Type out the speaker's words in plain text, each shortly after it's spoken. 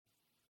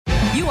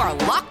You are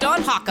Locked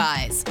On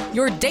Hawkeyes,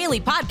 your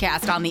daily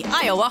podcast on the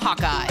Iowa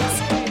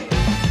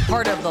Hawkeyes.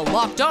 Part of the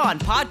Locked On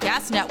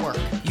Podcast Network,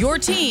 your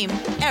team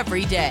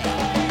every day.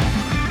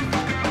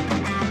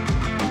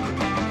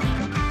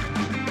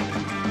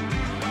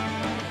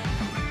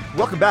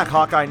 Welcome back,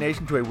 Hawkeye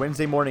Nation, to a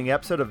Wednesday morning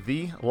episode of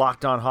the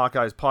Locked On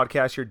Hawkeyes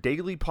podcast, your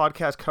daily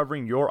podcast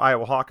covering your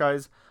Iowa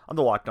Hawkeyes on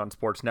the Locked On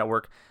Sports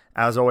Network.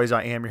 As always,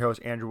 I am your host,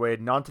 Andrew Wade,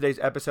 and on today's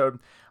episode,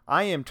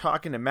 I am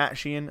talking to Matt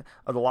Sheehan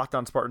of the Locked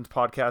On Spartans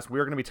podcast. We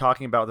are going to be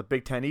talking about the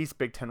Big Ten East,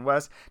 Big Ten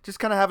West, just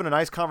kind of having a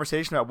nice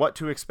conversation about what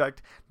to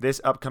expect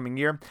this upcoming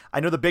year. I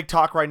know the big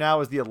talk right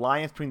now is the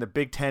alliance between the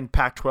Big Ten,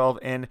 Pac-12,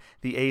 and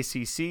the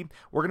ACC.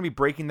 We're going to be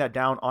breaking that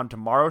down on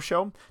tomorrow's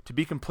show. To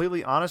be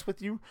completely honest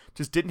with you,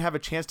 just didn't have a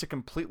chance to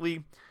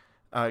completely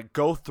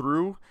go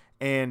through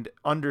and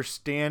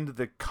understand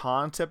the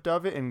concept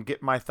of it and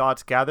get my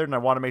thoughts gathered. And I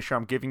want to make sure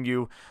I'm giving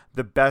you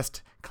the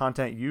best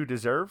content you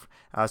deserve.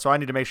 So I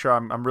need to make sure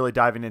I'm really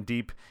diving in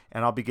deep,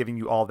 and I'll be giving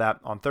you all that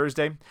on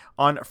Thursday.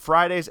 On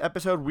Friday's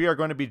episode, we are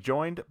going to be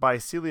joined by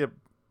Celia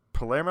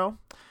Palermo,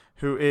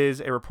 who is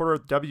a reporter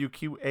at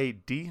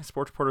WQAD,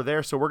 sports reporter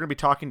there. So we're going to be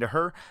talking to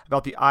her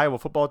about the Iowa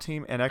football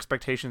team and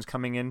expectations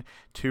coming in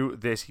to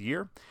this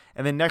year.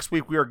 And then next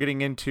week, we are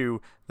getting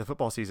into the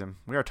football season.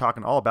 We are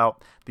talking all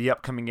about the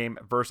upcoming game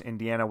versus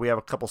Indiana. We have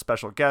a couple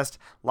special guests,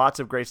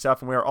 lots of great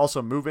stuff, and we are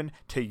also moving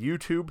to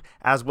YouTube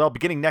as well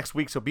beginning next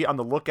week, so be on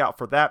the lookout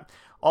for that.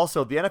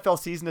 Also, the NFL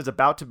season is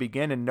about to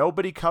begin, and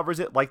nobody covers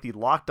it like the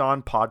Locked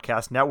On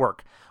Podcast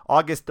Network.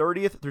 August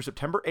 30th through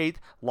September 8th,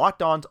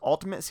 Locked On's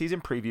Ultimate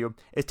Season Preview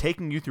is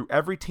taking you through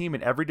every team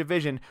in every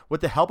division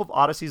with the help of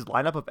Odyssey's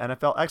lineup of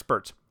NFL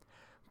experts.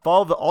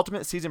 Follow the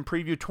Ultimate Season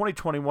Preview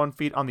 2021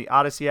 feed on the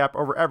Odyssey app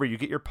or wherever you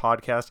get your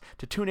podcast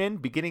to tune in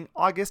beginning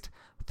August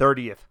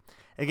 30th.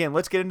 Again,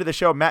 let's get into the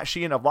show. Matt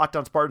Sheehan of Locked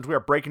On Spartans. We are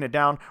breaking it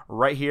down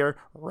right here,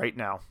 right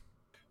now.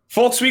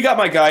 Folks, we got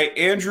my guy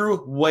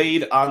Andrew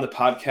Wade on the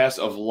podcast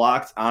of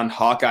Locked On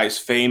Hawkeyes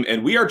fame,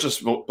 and we are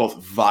just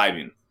both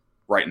vibing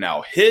right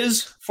now.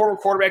 His former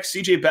quarterback,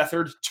 CJ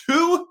Beathard,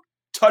 2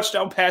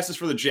 touchdown passes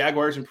for the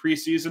Jaguars in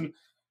preseason.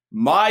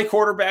 My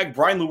quarterback,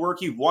 Brian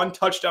Lewerke, 1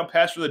 touchdown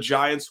pass for the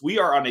Giants. We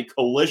are on a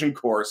collision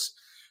course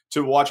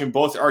to watching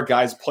both our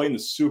guys play in the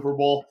Super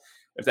Bowl.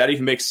 If that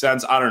even makes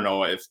sense, I don't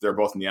know if they're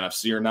both in the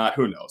NFC or not.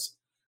 Who knows?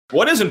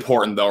 What is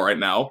important, though, right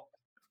now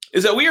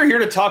is that we are here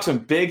to talk some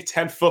Big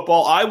Ten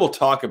football. I will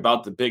talk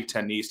about the Big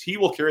Ten East. He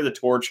will carry the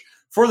torch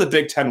for the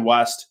Big Ten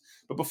West.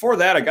 But before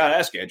that, I got to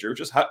ask Andrew,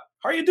 just how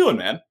are you doing,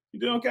 man? You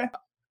doing okay?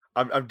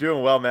 I'm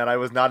doing well, man. I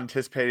was not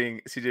anticipating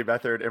CJ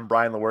Beathard and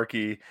Brian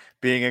Lewerke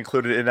being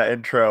included in that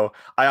intro.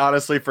 I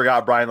honestly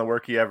forgot Brian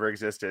Lewerke ever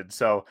existed.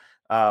 So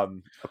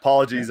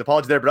apologies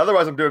there. But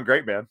otherwise, I'm doing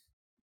great, man.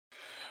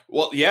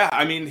 Well, yeah,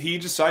 I mean, he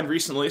just signed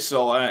recently,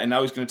 so and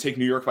now he's going to take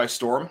New York by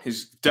storm.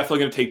 He's definitely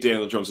going to take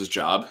Daniel Jones'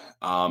 job.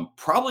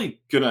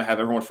 Probably going to have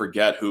everyone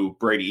forget who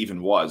Brady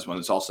even was when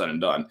it's all said and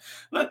done.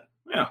 But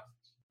yeah,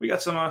 we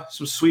got some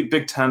sweet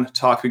Big Ten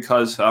talk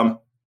because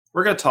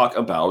we're going to talk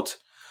about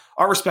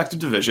our respective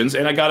divisions,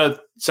 and I got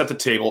to set the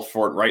table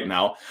for it right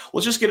now.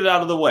 Let's just get it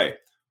out of the way.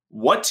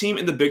 What team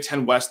in the Big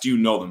Ten West do you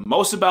know the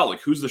most about?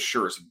 Like, who's the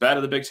surest bet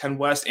of the Big Ten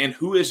West, and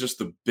who is just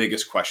the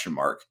biggest question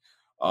mark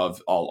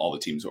of all the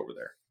teams over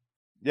there?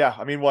 Yeah,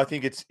 I mean, well, I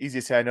think it's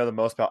easy to say I know the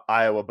most about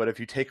Iowa, but if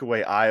you take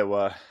away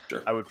Iowa,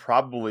 sure, I would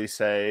probably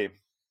say,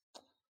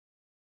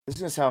 this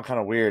is going to sound kind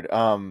of weird.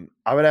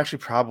 I would actually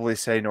probably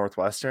say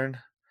Northwestern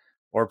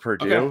or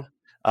Purdue. Okay.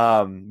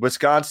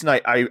 Wisconsin,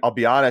 I'll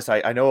be honest,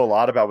 I know a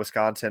lot about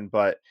Wisconsin,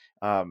 but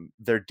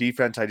their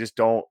defense, I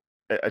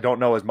don't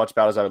know as much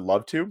about as I would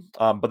love to.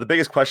 But the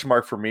biggest question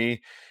mark for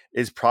me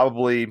is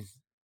probably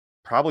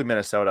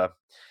Minnesota.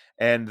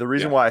 And the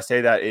reason why I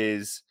say that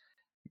is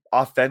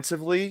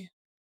offensively,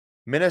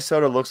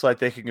 Minnesota looks like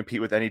they can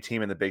compete with any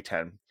team in the Big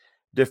Ten.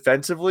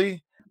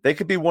 Defensively, they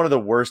could be one of the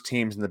worst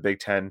teams in the Big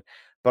Ten.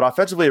 But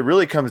offensively, it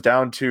really comes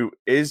down to,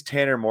 is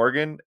Tanner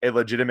Morgan a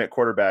legitimate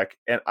quarterback?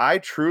 And I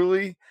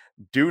truly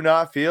do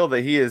not feel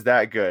that he is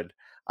that good.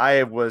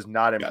 I was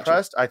not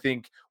impressed. I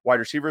think wide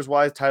receivers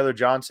wise, Tyler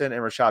Johnson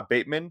and Rashad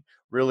Bateman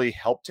really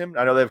helped him.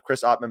 I know they have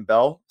Chris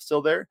Ottman-Bell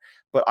still there,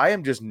 but I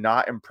am just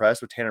not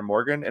impressed with Tanner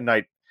Morgan. And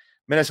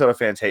Minnesota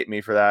fans hate me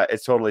for that.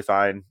 It's totally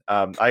fine.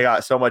 I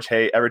got so much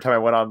hate every time I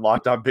went on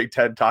Locked On Big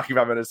Ten talking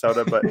about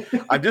Minnesota, but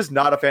I'm just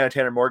not a fan of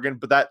Tanner Morgan.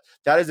 But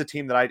that is a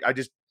team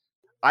that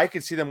I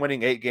could see them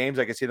winning 8 games.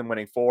 I could see them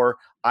winning 4.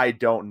 I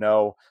don't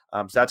know.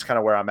 So that's kind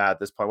of where I'm at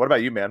this point. What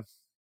about you, man?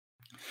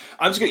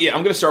 I'm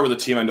going to start with a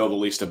team I know the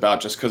least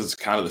about, just because it's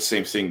kind of the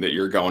same thing that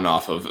you're going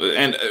off of,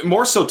 and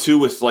more so too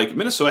with like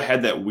Minnesota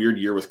had that weird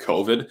year with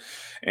COVID,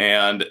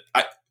 and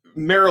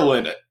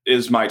Maryland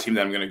is my team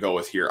that I'm going to go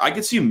with here. I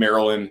could see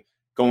Maryland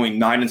going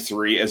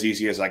 9-3 as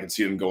easy as I could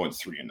see them going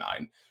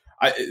 3-9.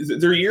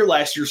 Their year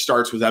last year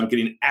starts with them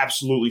getting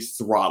absolutely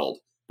throttled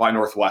by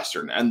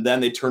Northwestern, and then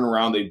they turn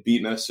around, they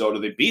beat Minnesota,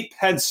 they beat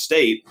Penn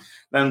State,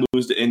 then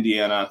lose to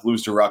Indiana,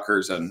 lose to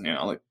Rutgers,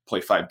 and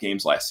play 5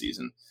 games last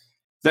season.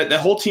 That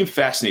whole team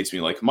fascinates me.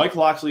 Like, Mike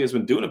Locksley has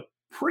been doing a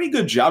pretty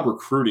good job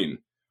recruiting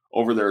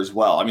over there as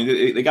well. I mean,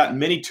 they got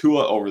Mini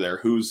Tua over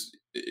there,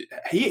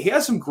 he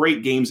has some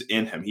great games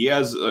in him. He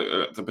has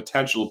the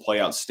potential to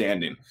play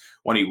outstanding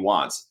when he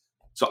wants.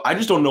 So I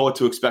just don't know what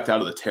to expect out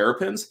of the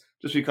Terrapins,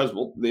 just because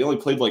they only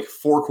played like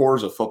 4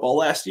 quarters of football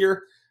last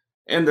year,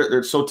 and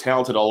they're so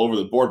talented all over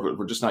the board, but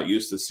we're just not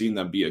used to seeing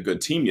them be a good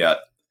team yet.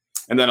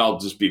 And then I'll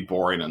just be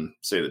boring and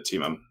say the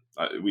team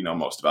we know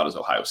most about is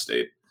Ohio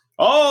State.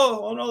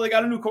 Oh no, they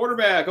got a new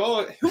quarterback.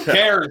 Oh, who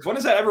cares? When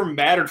has that ever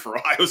mattered for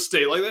Ohio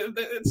State? Like,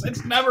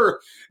 it's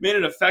never made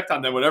an effect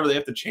on them whenever they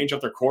have to change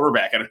up their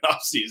quarterback in an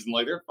offseason.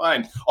 Like, they're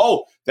fine.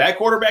 Oh, that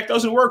quarterback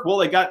doesn't work. Well,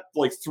 they got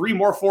like 3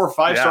 more 4 or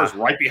 5 stars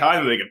right behind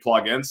them they can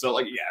plug in. So,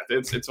 like, yeah,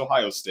 it's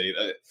Ohio State.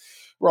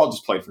 We're all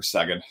just playing for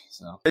second.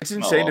 So it's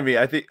insane to me.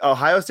 I think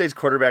Ohio State's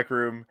quarterback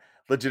room,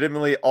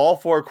 legitimately, all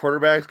 4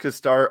 quarterbacks could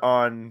start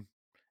on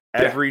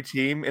every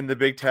team in the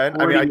Big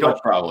Ten. I mean, I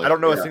don't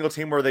know a single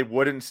team where they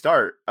wouldn't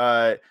start.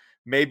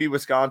 Maybe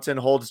Wisconsin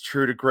holds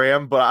true to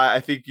Graham, but I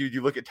think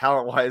you look at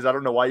talent-wise, I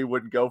don't know why you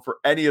wouldn't go for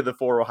any of the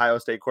 4 Ohio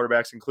State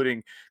quarterbacks,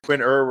 including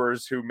Quinn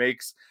Ewers, who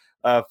makes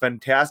a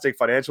fantastic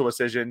financial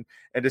decision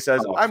and just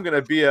says, I'm going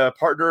to be a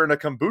partner in a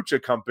kombucha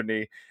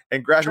company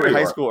and graduate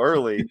high school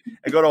early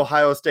and go to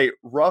Ohio State.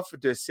 Rough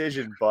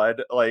decision,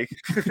 bud. Like,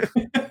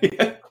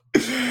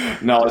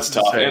 no, it's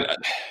tough. And,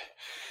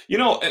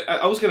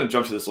 I was going to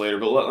jump to this later,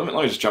 but let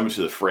me just jump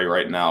into the fray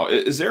right now.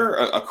 Is there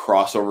a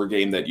crossover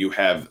game that you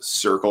have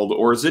circled,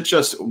 or is it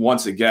just,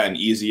 once again,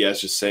 easy as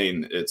just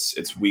saying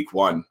it's week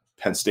 1,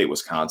 Penn State,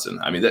 Wisconsin?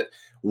 I mean,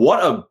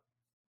 what a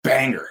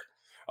banger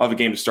of a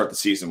game to start the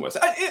season with.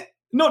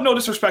 No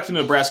disrespect to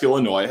Nebraska,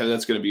 Illinois.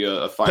 That's going to be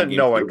a fine game.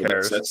 No one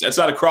cares. That's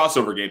not a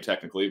crossover game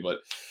technically, but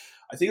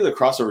I think of the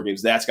crossover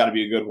games, that's got to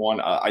be a good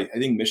one. I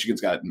think Michigan's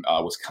got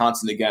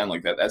Wisconsin again,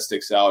 like that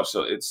sticks out.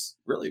 So it's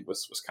really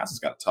Wisconsin's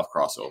got a tough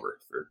crossover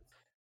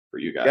for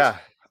you guys. Yeah,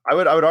 I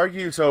would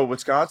argue. So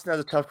Wisconsin has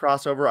a tough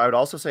crossover. I would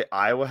also say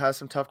Iowa has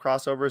some tough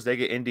crossovers. They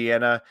get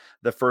Indiana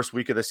the first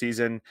week of the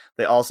season.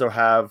 They also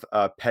have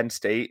Penn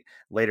State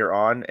later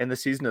on in the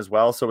season as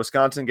well. So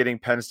Wisconsin getting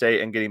Penn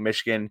State and getting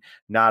Michigan,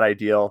 not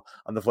ideal.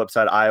 On the flip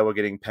side, Iowa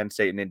getting Penn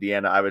State and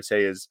Indiana, I would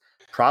say is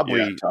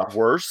probably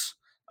worse.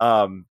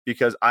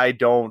 Because I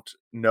don't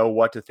know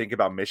what to think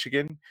about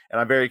Michigan, and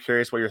I'm very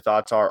curious what your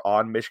thoughts are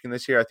on Michigan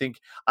this year. I think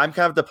I'm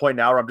kind of at the point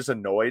now where I'm just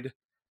annoyed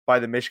by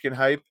the Michigan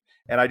hype,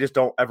 and I just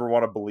don't ever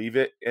want to believe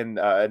it. And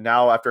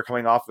now, after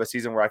coming off of a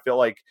season where I feel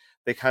like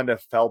they kind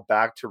of fell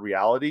back to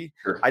reality,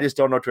 I just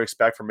don't know what to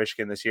expect from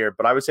Michigan this year.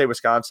 But I would say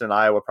Wisconsin and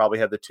Iowa probably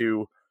have the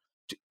two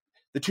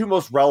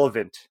most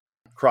relevant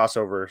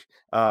crossover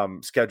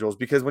schedules,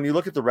 because when you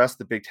look at the rest of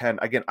the Big Ten,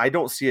 again, I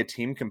don't see a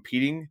team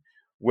competing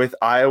with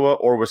Iowa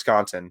or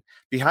Wisconsin.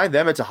 Behind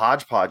them, it's a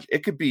hodgepodge.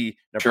 It could be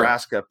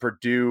Nebraska,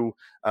 Purdue.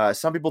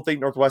 Some people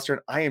think Northwestern.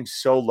 I am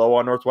so low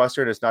on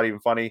Northwestern, it's not even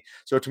funny.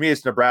 So to me,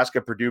 it's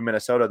Nebraska, Purdue,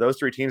 Minnesota. Those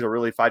 3 teams are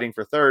really fighting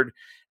for third,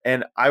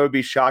 and I would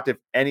be shocked if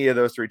any of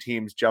those 3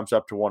 teams jumps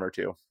up to 1 or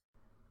 2. All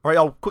right,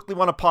 I'll quickly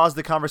want to pause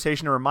the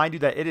conversation and remind you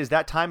that it is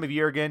that time of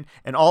year again,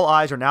 and all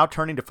eyes are now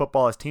turning to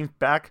football as teams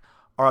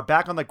are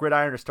back on the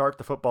gridiron to start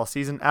the football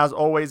season. As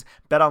always,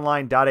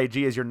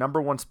 betonline.ag is your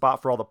number 1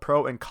 spot for all the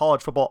pro and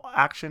college football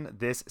action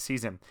this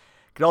season.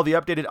 Get all the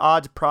updated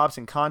odds, props,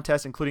 and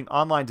contests, including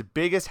online's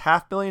biggest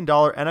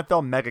 $500,000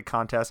 NFL mega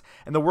contest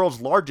and the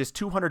world's largest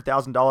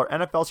 $200,000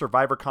 NFL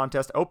Survivor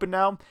contest, open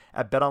now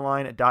at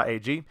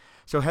betonline.ag.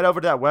 So head over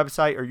to that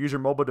website or use your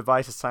mobile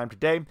device to sign up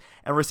today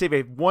and receive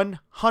a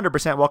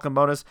 100% welcome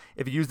bonus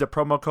if you use the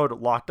promo code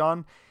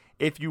LOCKEDON.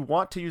 If you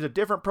want to use a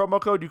different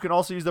promo code, you can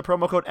also use the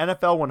promo code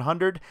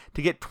NFL100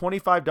 to get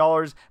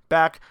 $25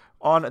 back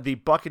on the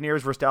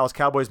Buccaneers versus Dallas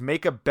Cowboys.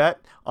 Make a bet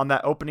on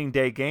that opening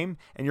day game,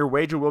 and your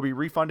wager will be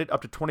refunded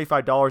up to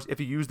 $25 if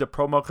you use the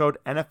promo code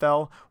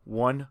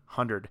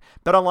NFL100.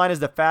 BetOnline is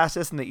the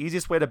fastest and the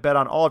easiest way to bet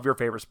on all of your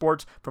favorite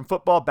sports, from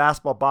football,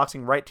 basketball,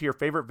 boxing, right to your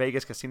favorite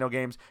Vegas casino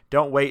games.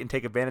 Don't wait and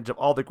take advantage of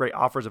all the great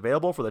offers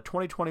available for the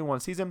 2021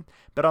 season.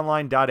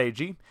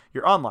 BetOnline.ag,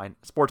 your online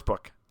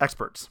sportsbook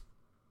experts.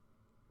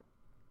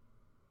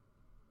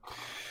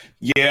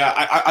 Yeah,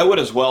 I would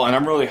as well, and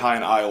I'm really high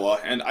in Iowa,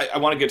 and I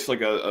want to get to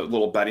like a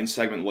little betting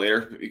segment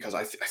later, because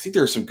I think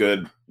there's some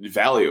good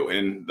value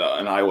in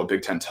an Iowa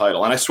Big Ten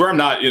title, and I swear I'm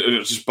not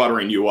just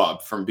buttering you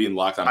up from being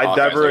locked on. I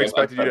never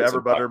expected you to ever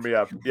butter me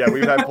up. Yeah,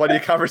 we've had plenty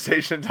of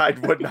conversations. I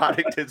would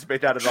not anticipate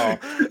that at all.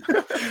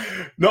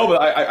 No, but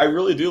I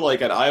really do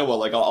like at Iowa.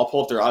 Like I'll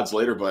pull up their odds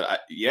later, but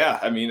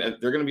I mean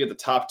they're going to be at the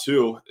top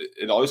 2.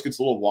 It always gets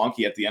a little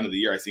wonky at the end of the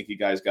year. I think you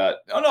guys got.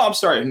 Oh no, I'm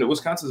sorry.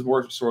 Wisconsin's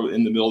more sort of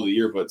in the middle of the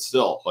year, but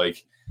still like.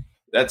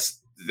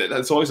 That's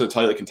always a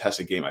tightly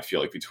contested game, I feel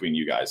like, between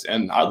you guys.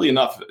 And oddly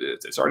enough,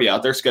 it's already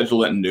out there,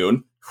 scheduled at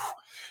noon.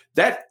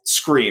 That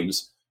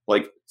screams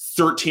like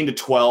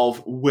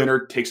 13-12.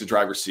 Winner takes the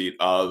driver's seat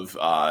of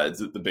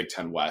the Big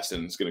Ten West,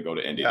 and it's going to go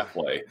to Indy to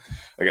play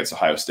against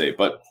Ohio State.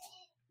 But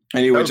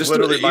anyway, that was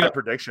literally my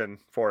prediction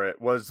for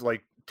it was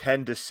like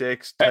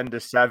 10-6,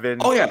 10-7.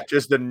 Oh, yeah.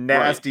 Just the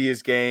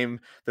nastiest game.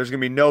 There's going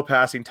to be no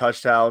passing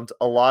touchdowns,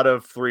 a lot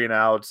of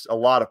 3-and-outs, a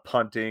lot of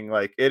punting.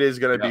 Like, it is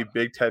going to be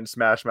Big Ten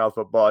smash mouth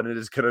football, and it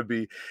is going to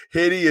be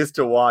hideous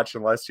to watch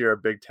unless you're a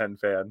Big Ten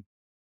fan.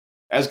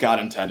 As God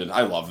intended.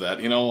 I love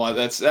that. You know,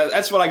 that's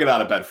what I get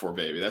out of bed for,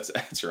 baby.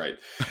 That's right.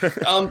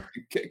 Kind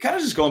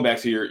of just going back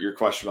to your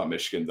question about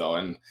Michigan, though,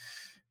 and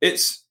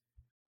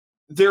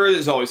there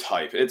is always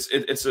hype. It's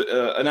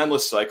an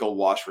endless cycle,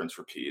 wash, rinse,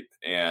 repeat.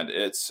 And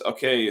it's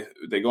okay.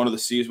 They go into the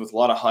season with a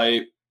lot of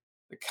hype.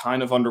 They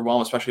kind of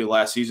underwhelm, especially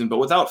last season, but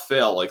without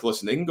fail, like,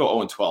 listen, they can go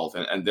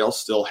 0-12 and they'll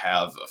still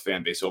have a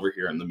fan base over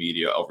here in the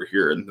media, over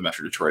here in the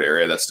Metro Detroit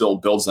area that still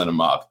builds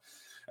them up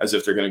as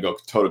if they're going to go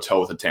toe to toe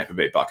with the Tampa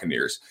Bay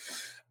Buccaneers.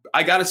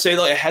 I got to say,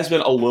 though, it has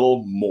been a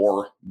little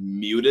more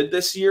muted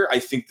this year. I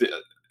think that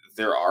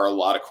there are a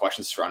lot of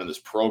questions surrounding this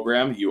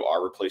program. You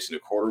are replacing a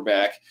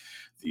quarterback.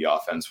 The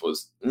offense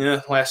was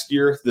last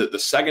year. The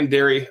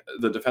secondary,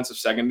 the defensive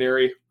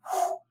secondary,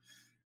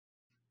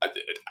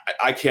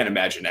 I can't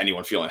imagine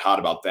anyone feeling hot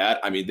about that.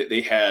 I mean,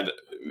 they had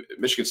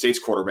Michigan State's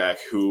quarterback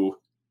who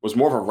was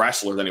more of a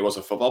wrestler than he was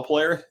a football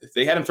player.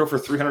 They had him throw for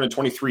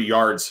 323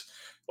 yards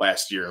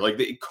last year. Like,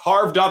 they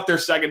carved up their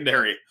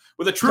secondary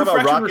with a true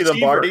freshman Rocky receiver.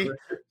 Lombardi,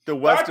 the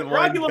Western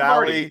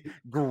Valley,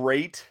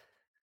 great.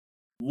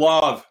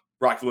 Love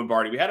Rocky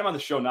Lombardi. We had him on the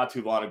show not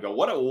too long ago.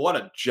 What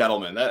a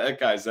gentleman. That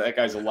guy's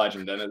a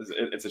legend, and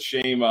it's a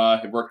shame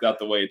it worked out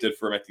the way it did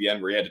for him at the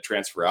end, where he had to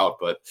transfer out.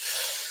 But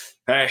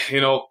hey,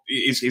 you know,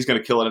 he's going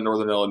to kill it in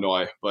Northern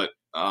Illinois. But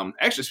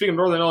actually, speaking of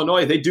Northern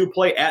Illinois, they do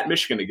play at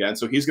Michigan again,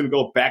 so he's going to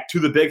go back to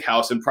the big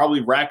house and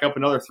probably rack up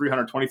another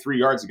 323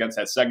 yards against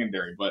that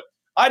secondary. But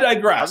I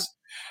digress.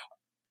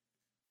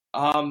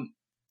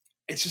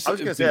 It's just, I was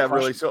going to say that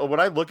really. So when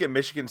I look at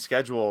Michigan's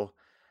schedule,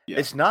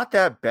 it's not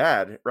that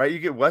bad, right? You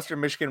get Western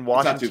Michigan,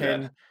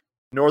 Washington,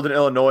 Northern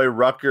Illinois,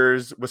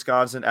 Rutgers,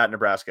 Wisconsin, at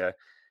Nebraska.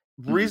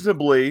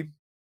 Reasonably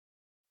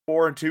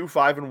 4-2,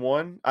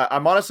 5-1.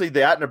 I'm honestly,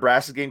 the at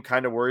Nebraska game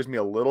kind of worries me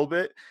a little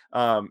bit,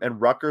 and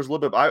Rutgers a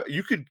little bit.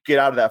 You could get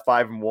out of that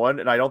 5-1,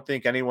 and I don't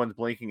think anyone's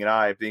blinking an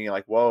eye, being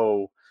like,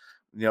 "Whoa,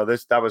 you know,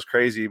 that was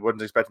crazy.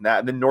 Wasn't expecting that."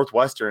 And then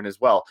Northwestern as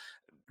well.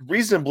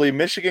 Reasonably,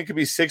 Michigan could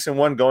be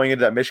 6-1 going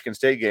into that Michigan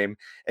State game,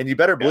 and you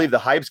better believe the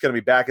hype's going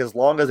to be back as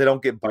long as they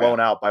don't get blown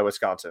out by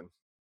Wisconsin.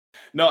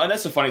 No, and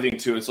that's the funny thing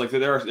too. It's like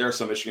there are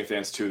some Michigan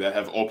fans too that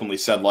have openly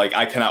said, like,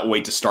 I cannot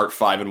wait to start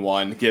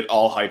 5-1, get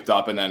all hyped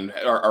up, and then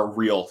our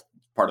real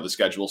part of the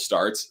schedule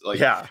starts.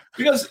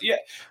 Because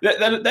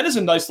that is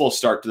a nice little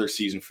start to their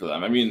season for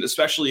them. I mean,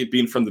 especially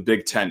being from the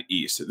Big Ten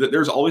East,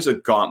 there's always a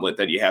gauntlet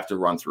that you have to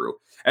run through,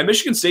 and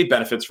Michigan State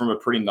benefits from a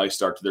pretty nice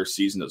start to their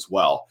season as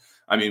well.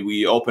 I mean,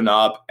 we open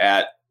up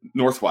at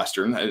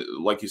Northwestern,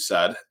 like you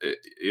said.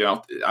 You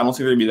know, I don't think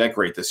they're going to be that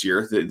great this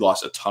year. They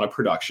lost a ton of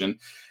production.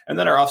 And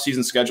then our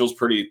offseason schedule is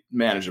pretty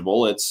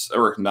manageable.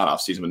 Or not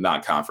offseason, but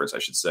non-conference, I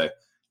should say.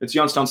 It's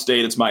Youngstown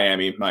State. It's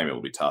Miami. Miami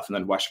will be tough. And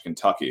then Western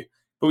Kentucky.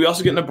 But we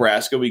also get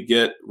Nebraska. We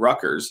get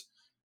Rutgers.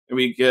 And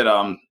we get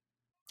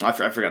I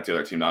forgot the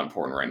other team, not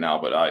important right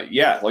now. But,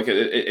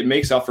 it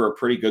makes up for a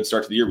pretty good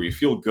start to the year where you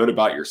feel good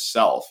about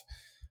yourself.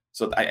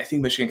 So I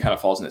think Michigan kind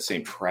of falls in the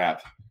same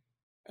trap.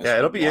 Yeah,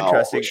 it'll be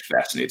interesting. Which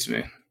fascinates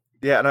me.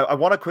 Yeah, and I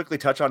want to quickly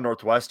touch on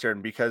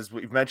Northwestern because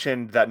we've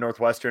mentioned that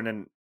Northwestern,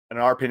 in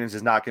our opinions,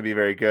 is not going to be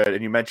very good.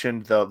 And you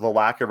mentioned the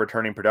lack of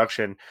returning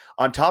production.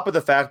 On top of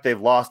the fact they've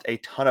lost a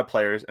ton of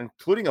players,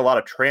 including a lot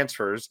of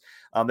transfers.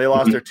 They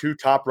lost their two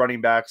top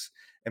running backs,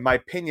 in my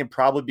opinion,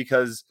 probably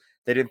because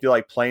they didn't feel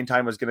like playing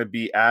time was going to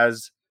be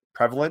as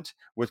prevalent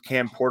with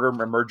Cam Porter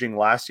emerging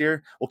last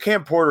year. Well,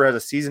 Cam Porter has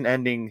a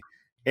season-ending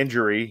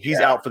injury. He's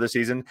out for the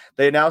season.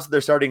 They announced that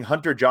they're starting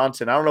Hunter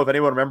Johnson. I don't know if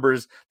anyone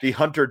remembers the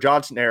Hunter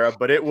Johnson era,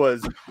 but it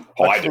was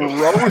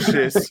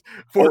atrocious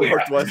for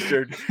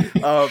Northwestern.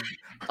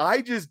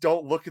 I just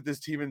don't look at this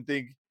team and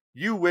think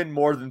you win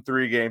more than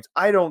 3 games.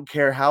 I don't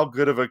care how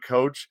good of a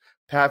coach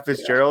Pat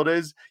Fitzgerald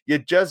is. You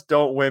just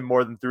don't win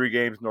more than 3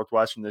 games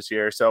Northwestern this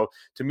year. So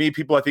to me,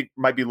 people I think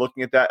might be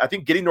looking at that. I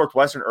think getting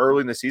Northwestern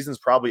early in the season is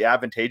probably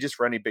advantageous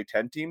for any Big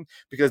Ten team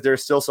because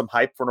there's still some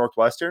hype for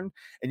Northwestern,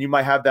 and you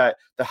might have the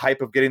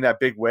hype of getting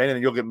that big win, and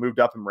then you'll get moved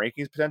up in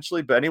rankings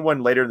potentially. But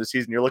anyone later in the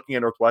season, you're looking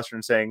at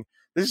Northwestern saying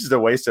this is a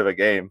waste of a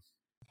game.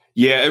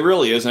 Yeah, it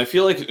really is. And I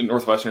feel like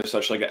Northwestern is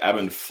such like an ebb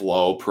and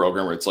flow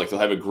program where it's like they'll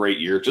have a great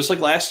year, just like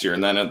last year,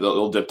 and then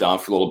they'll dip down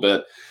for a little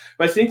bit.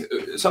 But I think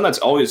something that's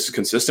always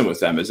consistent with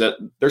them is that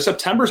their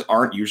Septembers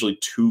aren't usually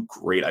too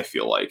great, I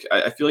feel like.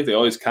 I feel like they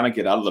always kind of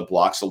get out of the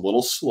blocks a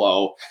little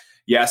slow.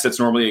 Yes, it's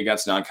normally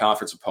against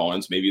non-conference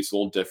opponents. Maybe it's a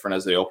little different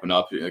as they open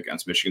up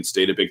against Michigan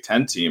State, a Big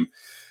Ten team.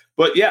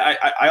 But yeah,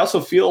 I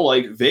also feel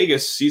like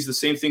Vegas sees the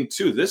same thing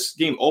too. This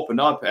game opened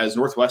up as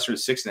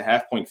Northwestern's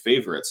 6.5-point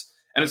favorites,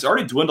 and it's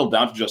already dwindled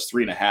down to just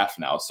 3.5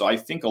 now. So I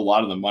think a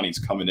lot of the money's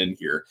coming in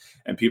here,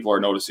 and people are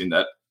noticing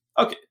that,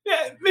 okay,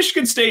 yeah,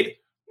 Michigan State,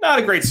 not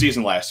a great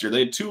season last year.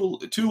 They had two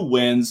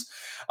wins.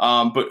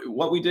 But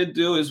what we did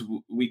do is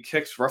we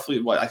kicked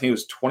roughly, I think it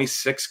was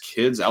 26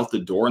 kids out the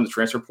door in the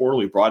transfer portal.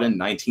 We brought in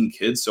 19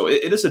 kids. So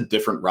it is a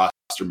different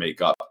roster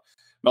makeup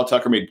Mel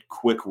Tucker made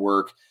quick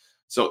work.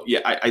 So, yeah,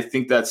 I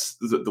think that's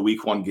the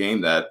week one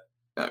game that,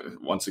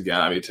 once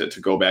again, I mean, to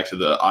go back to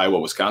the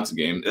Iowa-Wisconsin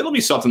game, it'll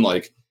be something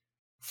like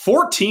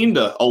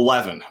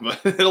 14-11.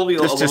 It'll be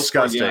just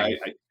disgusting.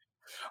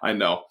 I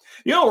know.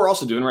 You know what we're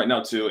also doing right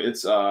now, too?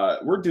 It's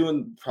we're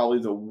doing probably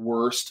the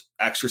worst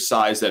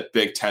exercise that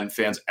Big Ten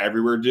fans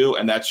everywhere do,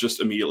 and that's just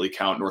immediately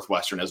count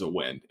Northwestern as a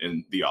win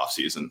in the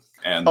offseason.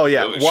 And once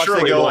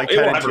they go like 10-2, it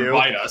will never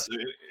bite us.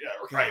 Yeah,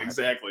 right,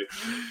 exactly.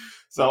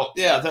 So,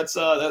 yeah, that's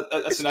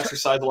an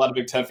exercise a lot of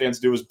Big Ten fans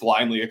do, is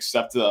blindly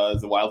accept the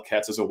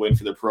Wildcats as a win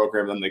for their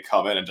program, and then they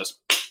come in and just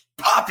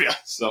pop you.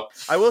 So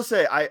I will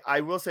say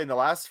in the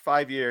last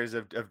 5 years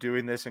of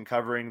doing this and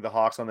covering the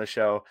Hawks on the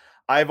show,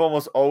 I've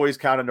almost always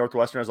counted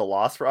Northwestern as a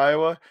loss for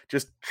Iowa,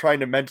 just trying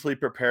to mentally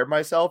prepare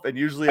myself, and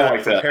usually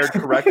I'm prepared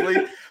correctly.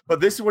 But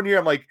this one year,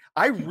 I'm like,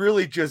 I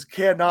really just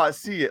cannot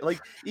see it.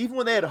 Like, even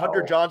when they had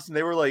Hunter Johnson,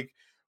 they were like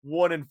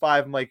 1-5.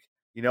 I'm like,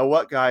 you know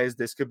what, guys,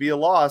 this could be a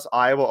loss.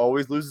 Iowa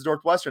always loses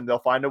Northwestern. They'll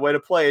find a way to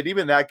play it.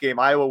 Even that game,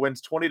 Iowa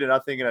wins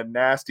 20-0 in a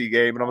nasty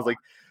game. And I was like,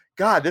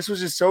 God, this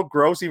was just so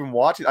gross even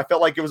watching. I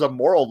felt like it was a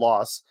moral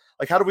loss.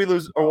 Like, how do we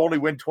lose or only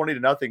win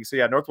 20-0? So,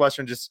 yeah,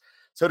 Northwestern just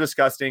so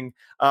disgusting.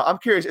 I'm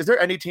curious, is there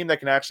any team that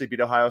can actually beat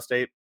Ohio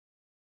State?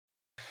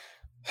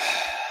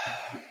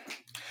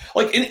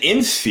 Like,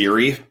 in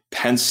theory,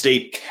 Penn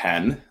State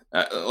can.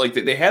 Like,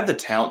 they have the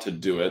talent to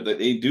do it.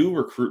 They do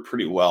recruit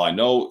pretty well. I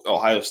know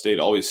Ohio State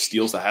always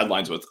steals the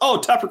headlines with,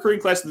 top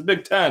recruiting class in the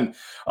Big Ten.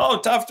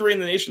 Top 3 in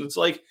the nation. It's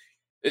like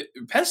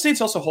Penn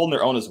State's also holding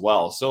their own as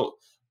well. So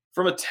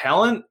from a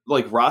talent,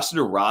 like roster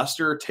to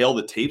roster, tail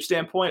to tape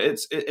standpoint,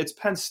 it's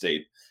Penn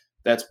State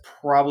that's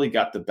probably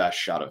got the best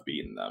shot of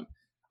beating them.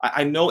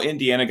 I know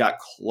Indiana got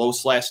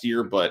close last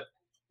year, but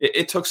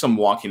it took some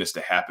wonkiness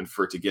to happen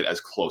for it to get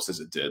as close as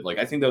it did. Like,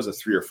 I think that was a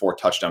 3 or 4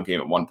 touchdown game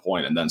at one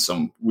point, and then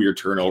some weird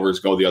turnovers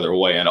go the other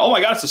way. And, oh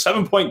my God, it's a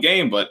 7-point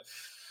game. But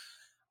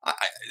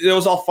it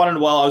was all fun and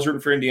well. I was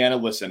rooting for Indiana.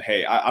 Listen,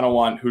 hey, I don't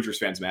want Hoosiers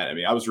fans mad at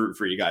me. I was rooting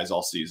for you guys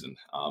all season.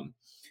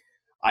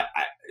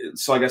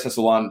 So I guess that's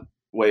a long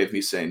way of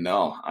me saying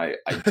no. I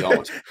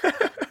don't.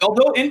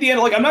 Although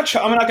Indiana, like, I'm not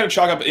going to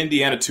chalk up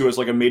Indiana too as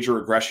like a major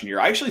regression year.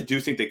 I actually do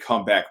think they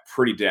come back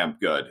pretty damn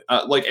good.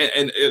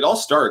 And it all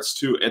starts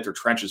too at their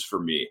trenches for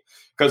me,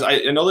 because I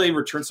know they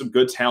return some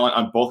good talent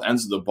on both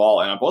ends of the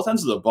ball, and on both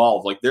ends of the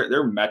ball, like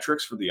their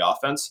metrics for the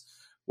offense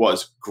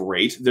was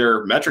great.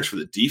 Their metrics for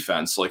the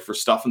defense, like for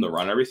stuff in the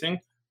run, everything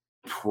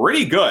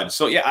pretty good.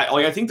 So yeah,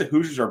 I think the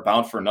Hoosiers are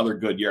bound for another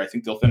good year. I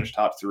think they'll finish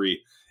top 3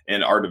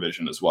 in our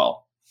division as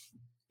well.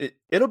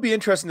 It'll be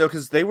interesting, though,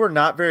 because they were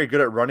not very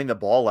good at running the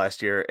ball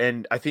last year.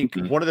 And I think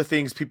one of the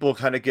things people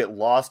kind of get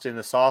lost in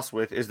the sauce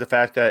with is the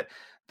fact that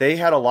they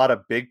had a lot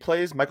of big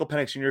plays. Michael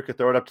Penix Jr. could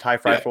throw it up to Ty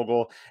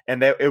Freifogel,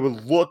 and it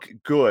would look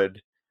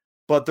good,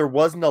 but there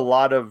wasn't a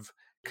lot of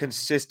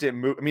consistent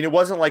move. I mean, it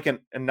wasn't like and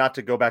not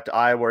to go back to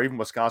Iowa or even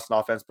Wisconsin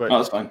offense, but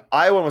that's fine.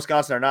 Iowa and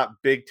Wisconsin are not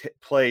big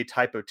play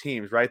type of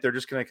teams, right? They're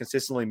just going to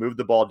consistently move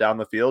the ball down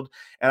the field.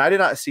 And I did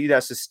not see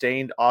that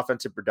sustained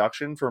offensive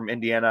production from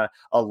Indiana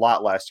a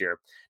lot last year.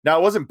 Now,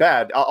 it wasn't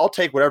bad. I'll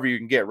take whatever you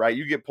can get, right?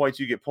 You get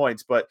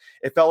points, but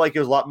it felt like it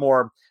was a lot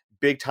more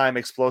big time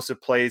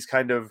explosive plays,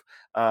 kind of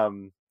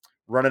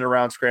running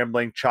around,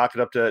 scrambling, chalk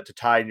it up to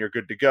Ty and you're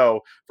good to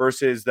go,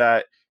 versus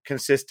that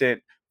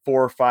consistent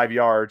 4 or 5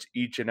 yards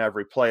each and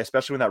every play,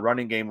 especially when that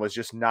running game was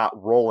just not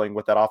rolling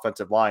with that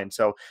offensive line.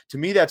 So to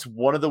me, that's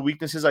one of the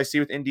weaknesses I see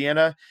with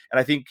Indiana. And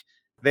I think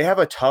they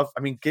have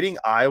getting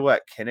Iowa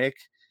at Kinnick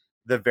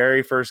the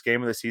very first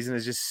game of the season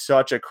is just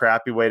such a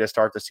crappy way to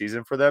start the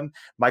season for them.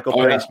 Michael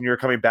Penix Jr.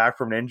 coming back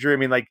from an injury. I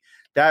mean, like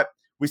that,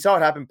 we saw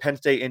it happen Penn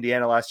State,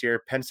 Indiana last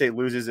year. Penn State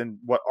loses in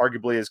what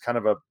arguably is kind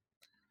of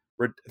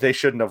they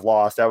shouldn't have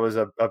lost. That was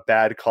a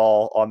bad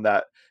call on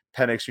that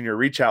Penix Jr.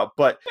 reach out,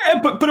 but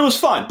it was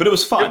fun. It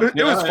was fun.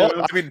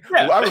 I mean,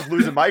 I was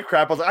losing my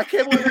crap. I was like, I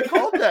can't believe they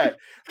called that.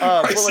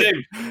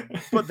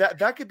 But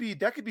that could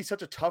be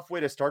such a tough way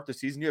to start the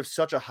season. You have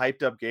such a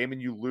hyped up game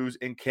and you lose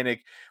in Kinnick,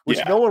 which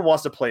no one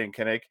wants to play in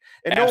Kinnick,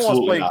 and no one wants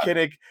to play in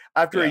Kinnick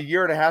after a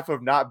year and a half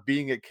of not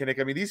being at Kinnick.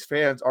 I mean, these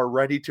fans are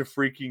ready to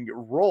freaking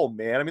roll,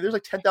 man. I mean, there's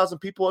like 10,000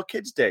 people at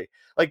Kids Day.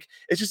 Like,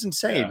 it's just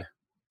insane. Yeah.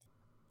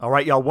 All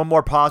right, y'all, one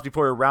more pause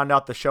before we round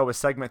out the show with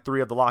segment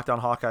 3 of the Locked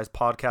On Hawkeyes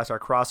podcast, our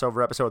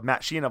crossover episode with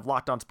Matt Sheehan of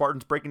Locked On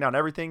Spartans, breaking down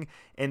everything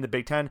in the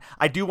Big Ten.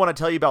 I do want to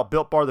tell you about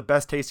Built Bar, the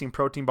best tasting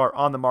protein bar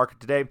on the market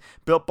today.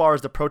 Built Bar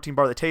is the protein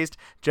bar that tastes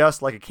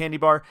just like a candy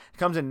bar. It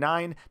comes in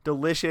 9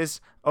 delicious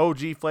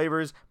OG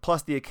flavors,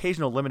 plus the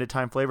occasional limited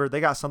time flavor.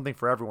 They got something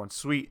for everyone.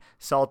 Sweet,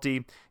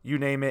 salty, you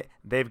name it,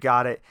 they've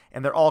got it.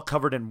 And they're all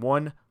covered in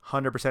 100%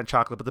 100%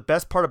 chocolate. But the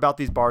best part about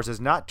these bars is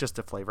not just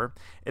the flavor,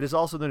 it is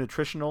also the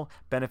nutritional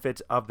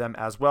benefits of them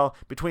as well.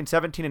 Between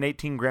 17 and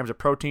 18 grams of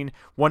protein,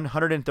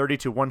 130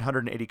 to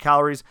 180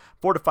 calories,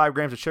 4 to 5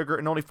 grams of sugar,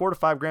 and only 4 to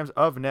 5 grams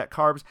of net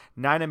carbs.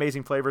 9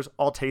 amazing flavors,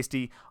 all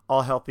tasty,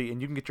 all healthy,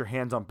 and you can get your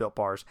hands on Built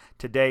Bars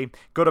today.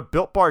 Go to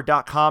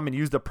BuiltBar.com and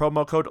use the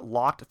promo code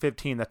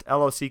LOCKED15, that's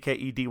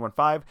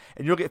LOCKED15,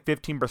 and you'll get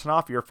 15%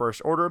 off your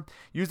first order.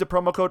 Use the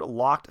promo code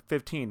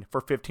LOCKED15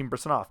 for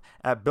 15% off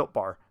at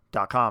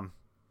BuiltBar.com.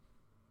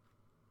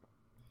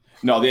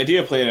 No, the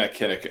idea of playing at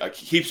Kinnick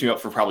keeps me up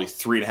for probably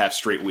 3.5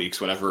 straight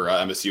weeks whenever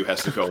MSU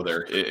has to go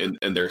there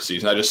in their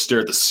season. I just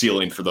stare at the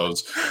ceiling for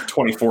those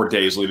 24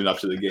 days leading up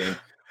to the game.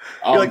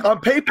 You're like, on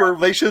paper,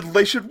 they should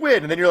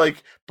win. And then you're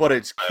like, but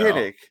it's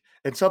Kinnick.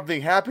 And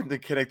something happened to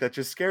Kinnick that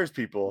just scares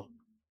people.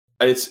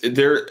 It's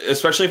there,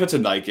 especially if it's a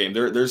night game.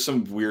 There's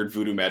some weird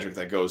voodoo magic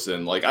that goes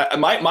in. Like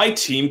my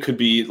team could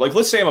be like,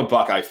 let's say I'm a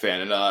Buckeye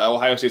fan and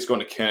Ohio State's going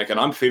to Kinnick and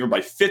I'm favored by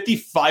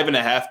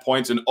 55.5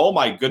 points. And oh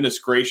my goodness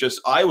gracious,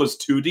 Iowa's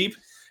too deep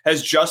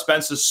has just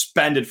been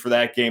suspended for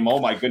that game. Oh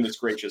my goodness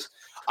gracious,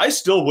 I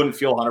still wouldn't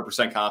feel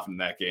 100% confident in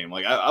that game.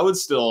 Like I would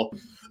still.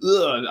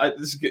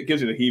 This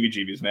gives you the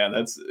heebie-jeebies, man.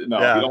 You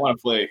don't want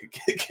to play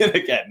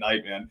Kinnick at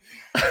night, man.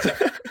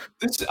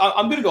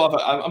 I'm going to go off.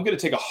 I'm going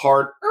to take a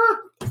hard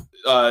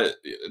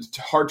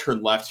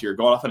turn left here,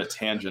 going off on a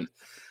tangent.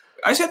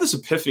 I just had this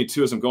epiphany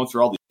too as I'm going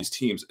through all these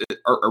teams.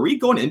 Are we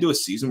going into a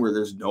season where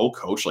there's no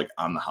coach like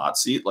on the hot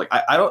seat? Like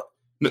I don't.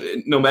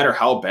 No matter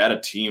how bad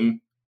a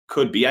team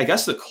could be, I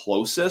guess the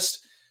closest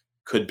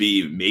could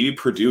be maybe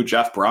Purdue,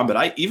 Jeff Brom.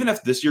 But even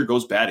if this year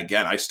goes bad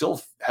again, I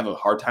still have a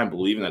hard time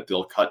believing that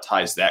they'll cut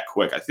ties that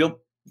quick. I feel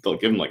they'll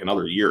give them like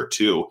another year or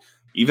two,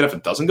 even if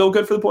it doesn't go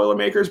good for the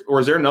Boilermakers. Or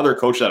is there another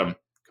coach that I'm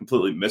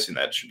completely missing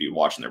that should be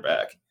watching their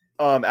back?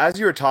 As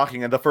you were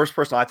talking, and the first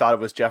person I thought of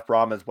was Jeff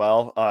Brom as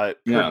well.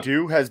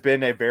 Purdue has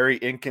been a very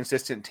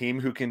inconsistent team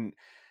who can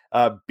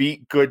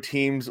beat good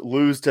teams,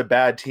 lose to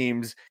bad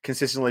teams,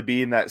 consistently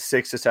be in that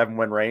 6 to 7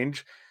 win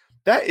range.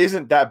 That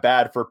isn't that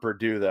bad for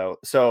Purdue, though.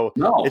 So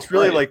it's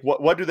really like,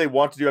 what do they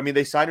want to do? I mean,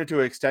 they signed him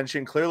to an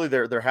extension. Clearly,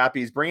 they're happy.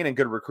 He's bringing in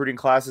good recruiting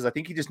classes. I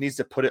think he just needs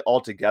to put it all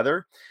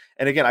together.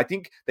 And again, I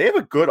think they have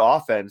a good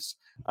offense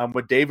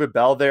with David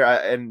Bell there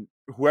and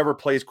whoever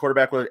plays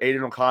quarterback, whether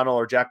Aiden O'Connell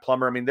or Jack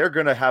Plummer. I mean, they're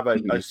going to have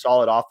a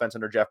solid offense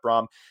under Jeff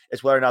Brom.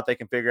 It's whether or not they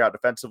can figure it out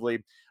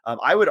defensively.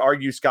 I would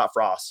argue Scott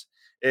Frost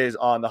is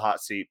on the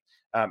hot seat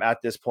at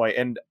this point.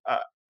 And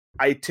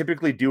I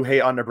typically do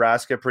hate on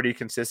Nebraska pretty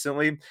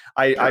consistently.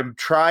 I'm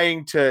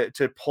trying to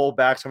pull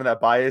back some of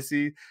that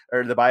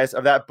bias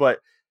of that, but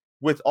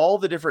with all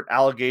the different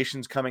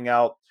allegations coming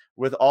out,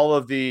 with all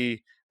of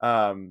the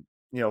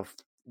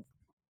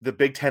the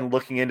Big Ten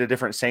looking into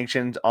different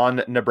sanctions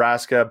on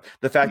Nebraska,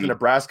 the fact that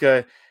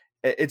Nebraska,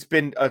 it's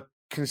been a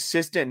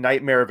consistent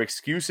nightmare of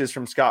excuses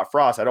from Scott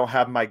Frost. I don't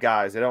have my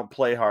guys. I don't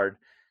play hard.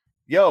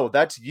 Yo,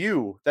 that's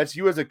you. That's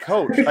you as a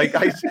coach. Like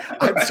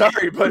I'm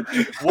sorry, but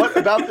what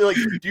about do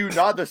you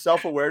not have the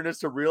self-awareness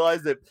to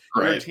realize that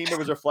your team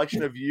was a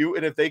reflection of you,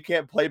 and if they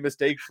can't play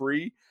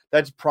mistake-free,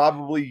 that's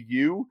probably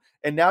you.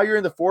 And now you're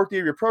in the 4th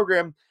year of your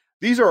program.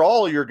 These are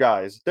all your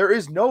guys. There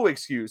is no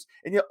excuse,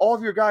 and yet all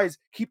of your guys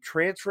keep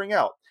transferring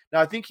out. Now,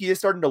 I think he is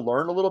starting to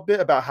learn a little bit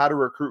about how to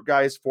recruit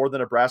guys for the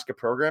Nebraska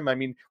program. I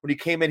mean, when he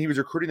came in, he was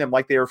recruiting them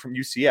like they were from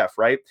UCF,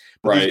 right?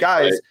 But these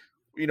guys. Right.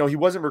 He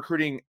wasn't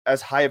recruiting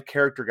as high of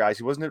character guys.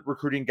 He wasn't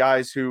recruiting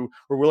guys who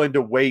were willing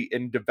to wait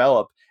and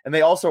develop, and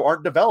they also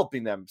aren't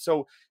developing them.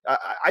 So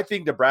I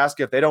think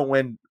Nebraska, if they don't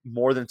win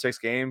more than 6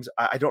 games,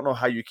 I don't know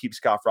how you keep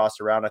Scott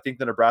Frost around. I think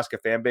the Nebraska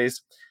fan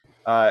base,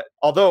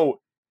 although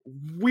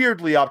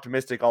weirdly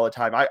optimistic all the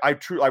time,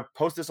 I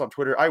post this on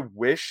Twitter. I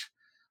wish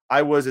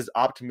I was as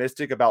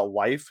optimistic about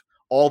life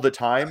all the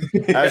time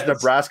as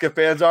Nebraska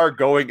fans are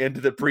going into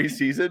the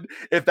preseason.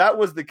 If that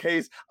was the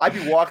case, I'd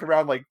be walking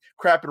around like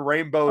crapping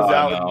rainbows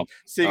out and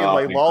singing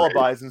like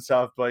lullabies and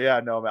stuff. But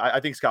yeah, no, man, I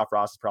think Scott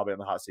Frost is probably on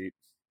the hot seat.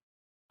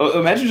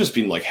 Imagine just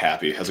being like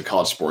happy as a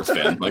college sports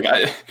fan.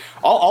 Like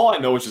all I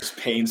know is just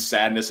pain,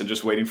 sadness, and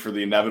just waiting for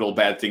the inevitable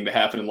bad thing to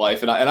happen in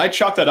life. And I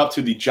chalk that up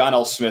to the John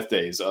L. Smith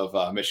days of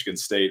Michigan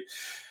State.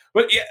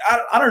 But yeah,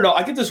 I don't know.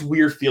 I get this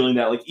weird feeling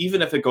that like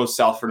even if it goes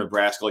south for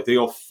Nebraska, like they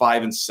go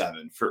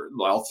 5-7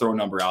 I'll throw a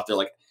number out there.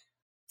 Like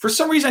for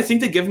some reason, I think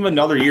they give them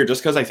another year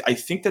just because I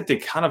think that they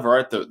kind of are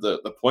at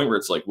the point where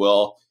it's like,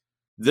 well,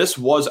 this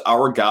was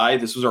our guy.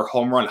 This was our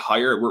home run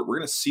hire. We're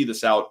going to see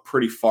this out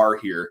pretty far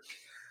here.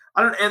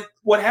 And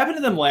what happened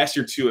to them last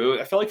year too,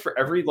 I felt like for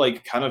every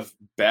like kind of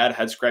bad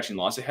head scratching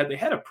loss they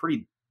had a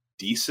pretty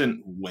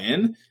decent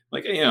win.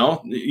 Like,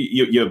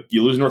 you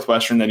lose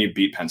Northwestern, then you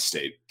beat Penn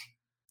State.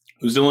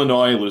 Lose to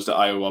Illinois, lose to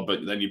Iowa,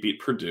 but then you beat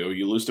Purdue.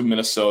 You lose to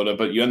Minnesota,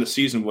 but you end the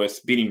season with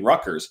beating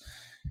Rutgers.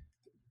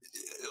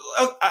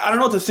 I don't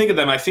know what to think of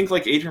them. I think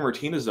like Adrian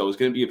Martinez, though, is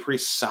going to be a pretty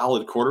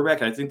solid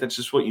quarterback, and I think that's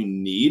just what you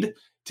need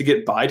to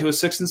get by to a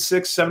 6-6,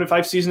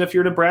 7-5 season if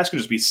you're Nebraska,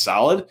 just be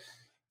solid.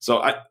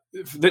 So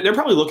they're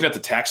probably looking at the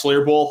Tax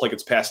Layer Bowl like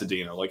it's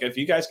Pasadena. Like if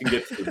you guys can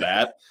get through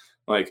that,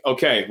 Like,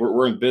 okay,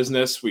 we're in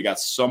business. We got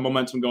some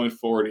momentum going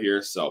forward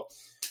here. So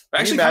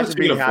actually, imagine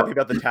being happy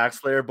about the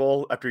TaxSlayer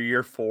Bowl after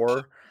year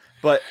 4.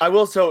 But I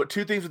will. So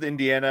 2 things with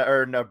Indiana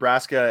or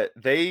Nebraska.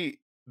 They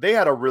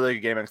had a really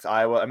good game against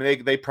Iowa. I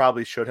mean, they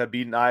probably should have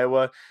beaten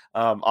Iowa.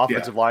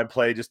 Offensive line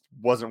play just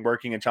wasn't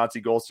working, and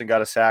Chauncey Golston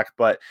got a sack.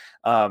 But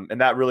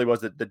and that really was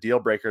the deal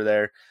breaker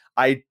there.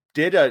 So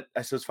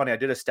it's funny. I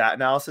did a stat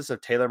analysis of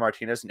Taylor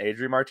Martinez and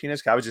Adrian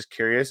Martinez. I was just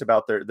curious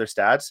about their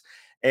stats,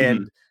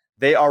 and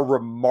they are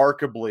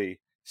remarkably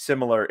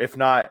similar, if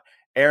not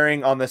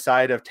erring on the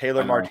side of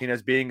Taylor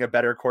Martinez being a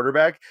better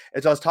quarterback.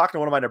 And so I was talking to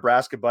one of my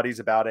Nebraska buddies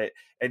about it,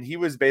 and he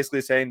was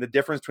basically saying the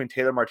difference between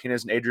Taylor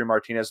Martinez and Adrian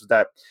Martinez was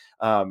that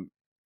I'm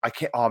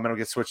going to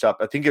get switched up.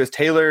 I think it was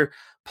Taylor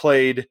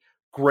played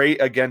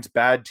great against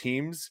bad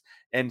teams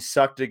and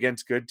sucked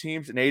against good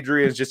teams, and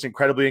Adrian is just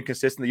incredibly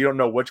inconsistent. You don't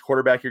know which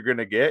quarterback you're going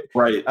to get.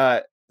 Right.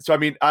 So, I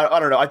mean, I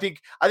don't know. I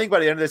think by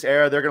the end of this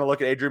era, they're going to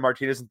look at Adrian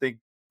Martinez and think,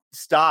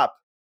 stop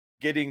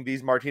getting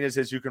these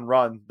Martinezes who can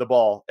run the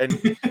ball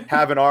and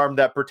have an arm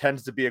that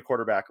pretends to be a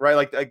quarterback, right?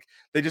 Like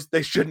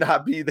they should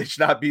not be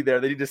there.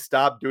 They need to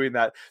stop doing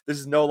that. This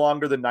is no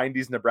longer the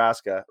 90s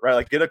Nebraska, right?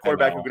 Like, get a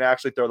quarterback who can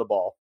actually throw the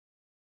ball.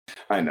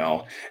 I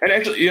know. And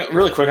actually,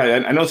 really quick, I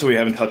know that we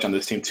haven't touched on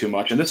this team too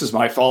much, and this is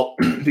my fault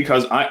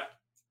because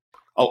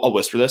I'll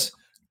whisper this.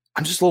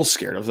 I'm just a little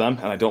scared of them,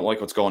 and I don't like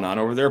what's going on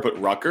over there. But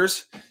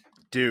Rutgers,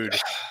 dude,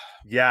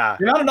 yeah,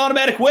 you're not an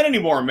automatic win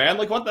anymore, man.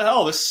 Like, what the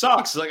hell? This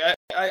sucks. Like,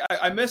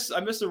 I miss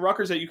the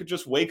Rutgers that you could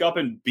just wake up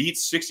and beat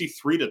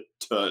 63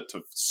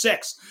 to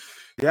 6.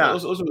 Yeah,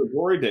 those are the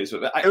glory days.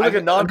 It was like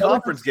a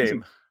non-conference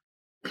game.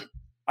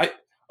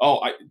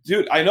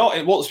 Dude, I know.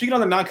 And well, speaking on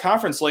the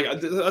non-conference,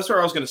 like that's where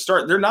I was going to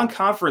start. Their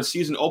non-conference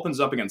season opens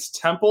up against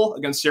Temple,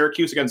 against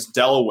Syracuse, against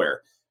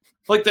Delaware.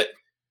 Like that.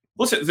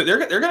 Listen, they're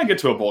going to get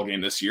to a bowl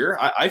game this year.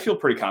 I feel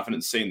pretty confident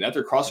in saying that.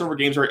 Their crossover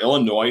games are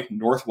Illinois,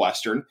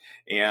 Northwestern,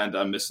 and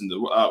I'm missing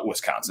the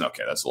Wisconsin.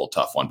 Okay, that's a little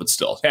tough one, but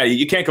still, yeah,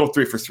 you can't go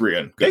 3 for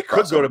 3. They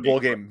could go to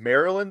bowl game.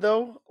 Maryland,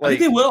 though, I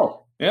think they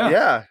will. Yeah.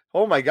 Yeah.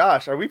 Oh my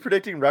gosh, are we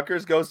predicting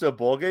Rutgers goes to a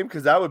bowl game?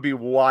 Because that would be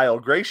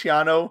wild.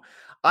 Graciano,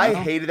 I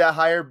hated that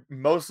hire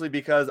mostly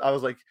because I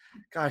was like,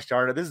 gosh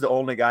darn it, this is the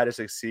only guy to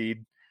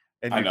succeed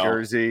in New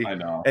Jersey. I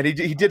know, and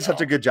he did such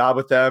a good job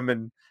with them,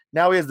 and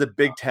now he has the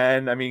Big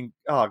Ten. I mean,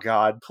 oh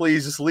God,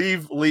 please just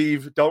leave.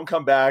 Don't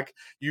come back.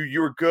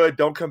 You were good.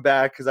 Don't come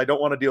back because I don't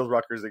want to deal with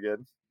Rutgers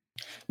again.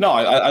 No,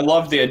 I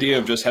love the idea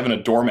of just having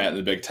a doormat in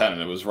the Big Ten,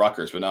 and it was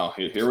Rutgers. But no,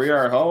 here we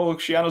are. Oh,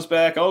 Shiano's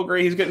back. Oh,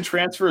 great, he's getting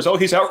transfers. Oh,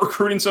 he's out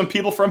recruiting some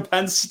people from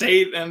Penn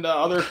State and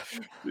other,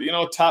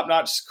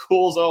 top-notch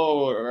schools.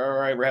 Oh, all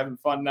right, we're having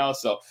fun now.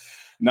 So,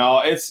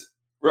 no, it's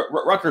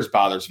Rutgers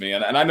bothers me,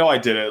 and I know I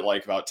did it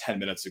like about 10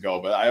 minutes ago,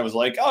 but I was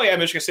like, oh yeah,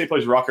 Michigan State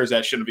plays Rutgers.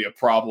 That shouldn't be a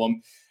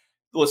problem.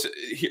 Listen,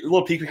 a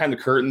little peek behind the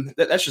curtain.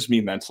 That's just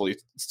me mentally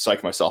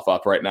psyching myself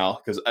up right now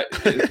because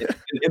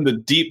in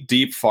the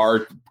deep,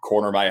 far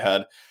corner of my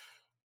head,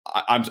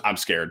 I'm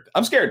scared.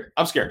 I'm scared.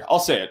 I'll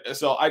say it.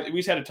 So we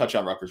just had to touch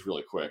on Rutgers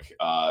really quick.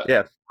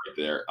 Right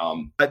there.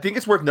 I think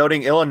it's worth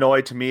noting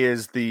Illinois to me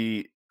is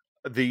the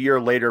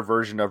year later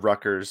version of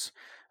Rutgers.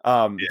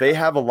 They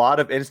have a lot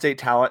of in-state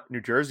talent.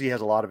 New Jersey has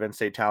a lot of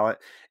in-state talent.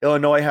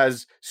 Illinois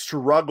has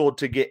struggled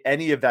to get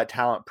any of that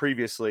talent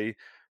previously.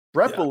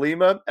 Brett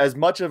Bielema, as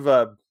much of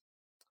I'm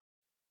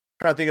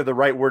trying to think of the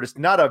right word, it's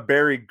not a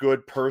very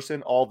good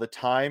person all the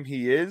time.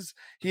 He is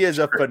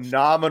a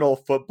phenomenal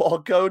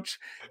football coach,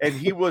 and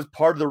he was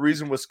part of the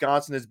reason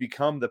Wisconsin has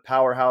become the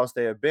powerhouse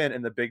they have been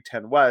in the Big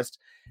Ten West.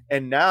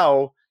 And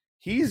now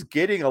he's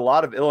getting a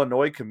lot of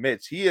Illinois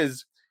commits. He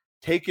has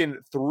taken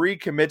 3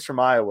 commits from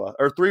Iowa,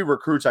 or 3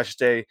 recruits, I should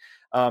say,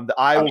 that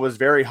Iowa was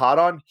very hot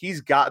on.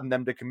 He's gotten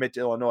them to commit to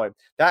Illinois.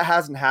 That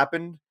hasn't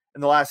happened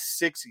in the last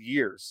 6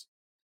 years.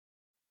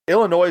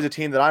 Illinois is a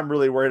team that I'm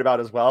really worried about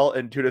as well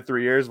in 2 to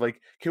 3 years.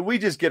 Like, can we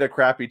just get a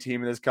crappy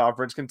team in this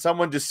conference? Can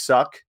someone just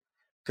suck?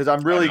 Because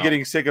I'm really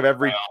getting sick of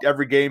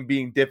every game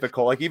being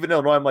difficult. Like, even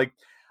Illinois, I'm like,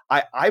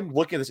 I'm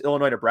looking at this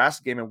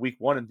Illinois-Nebraska game in week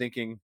 1 and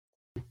thinking,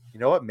 you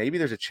know what? Maybe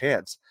there's a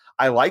chance.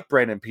 I like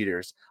Brandon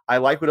Peters. I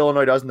like what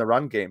Illinois does in the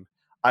run game.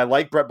 I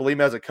like Brett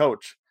Bielema as a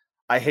coach.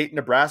 I hate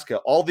Nebraska.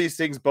 All these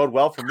things bode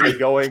well for me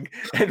going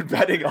and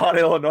betting on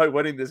Illinois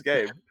winning this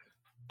game.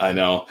 I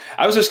know.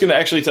 I was just going to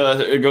actually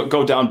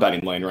go down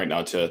betting lane right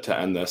now to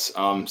end this.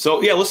 Let's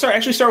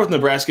start with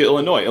Nebraska,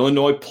 Illinois.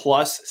 Illinois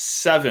plus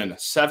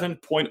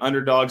 7.7-point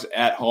underdogs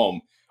at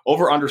home.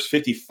 Over unders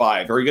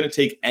 55. Are you going to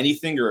take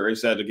anything, or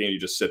is that a game you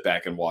just sit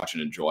back and watch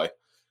and enjoy?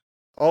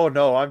 Oh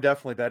no, I'm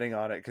definitely betting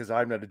on it because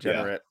I'm a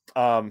degenerate.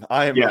 I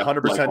am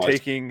 100%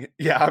 taking.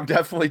 Yeah, I'm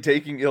definitely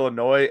taking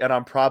Illinois, and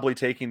I'm probably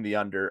taking the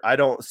under. I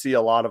don't see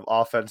a lot of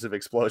offensive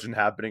explosion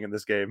happening in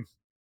this game.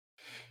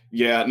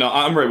 Yeah, no,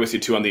 I'm right with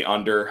you too on the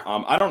under.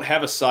 I don't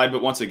have a side,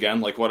 but once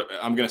again, like what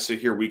I'm going to sit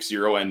here week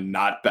 0 and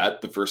not bet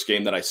the first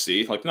game that I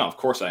see. Like, no, of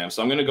course I am.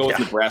 So I'm going to go with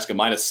Nebraska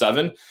minus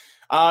 7.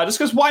 Just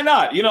because why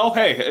not?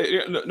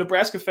 Hey,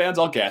 Nebraska fans,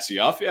 I'll gas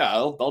you up. Yeah,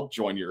 I'll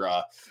join your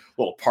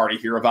little party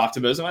here of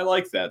optimism. I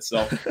like that.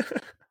 So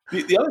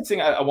The other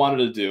thing I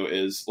wanted to do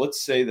is,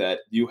 let's say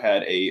that you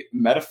had a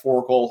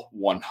metaphorical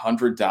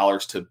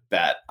 $100 to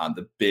bet on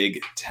the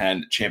Big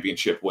Ten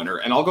championship winner.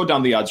 And I'll go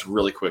down the odds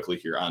really quickly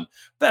here on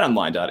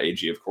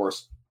betonline.ag, of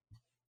course.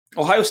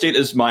 Ohio State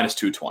is minus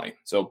 220.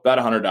 So bet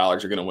 $100,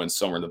 you're going to win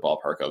somewhere in the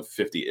ballpark of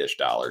 $50-ish.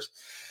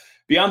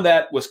 Beyond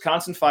that,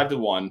 Wisconsin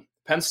 5-1,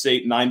 Penn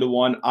State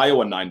 9-1,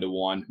 Iowa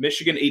 9-1,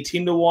 Michigan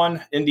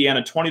 18-1,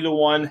 Indiana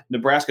 20-1,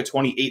 Nebraska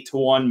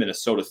 28-1,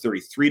 Minnesota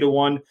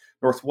 33-1.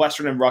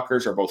 Northwestern and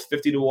Rutgers are both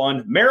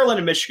 50-1. Maryland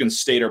and Michigan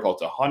State are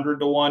both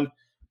 100-1.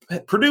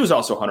 Purdue's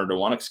also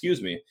 100-1,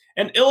 excuse me.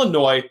 And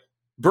Illinois,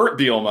 Burt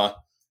Bielema,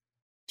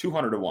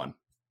 200-1.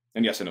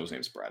 And yes, I know his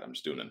name's Brad. I'm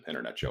just doing an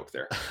internet joke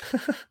there.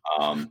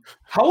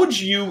 How would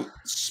you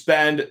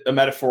spend a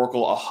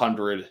metaphorical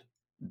 $100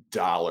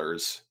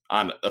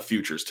 on a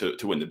futures to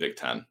win the Big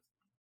Ten?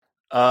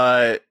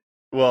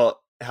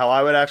 Well, how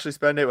I would actually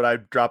spend it would I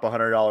drop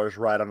 $100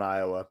 right on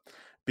Iowa,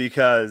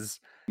 because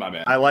My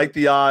man. I like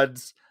the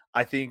odds.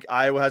 I think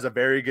Iowa has a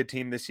very good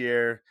team this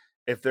year.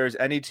 If there's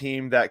any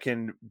team that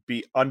can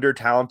be under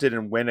talented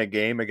and win a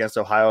game against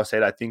Ohio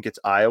State, I think it's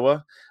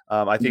Iowa.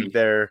 I think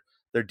their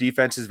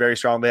defense is very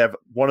strong. They have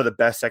one of the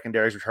best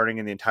secondaries returning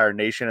in the entire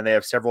nation, and they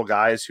have several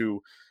guys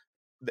who,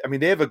 I mean,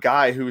 they have a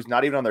guy who's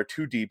not even on their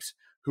two deeps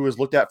who was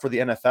looked at for the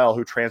NFL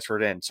who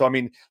transferred in. So, I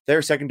mean,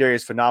 their secondary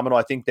is phenomenal.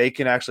 I think they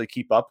can actually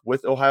keep up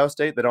with Ohio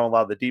State. They don't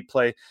allow the deep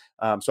play.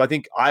 So I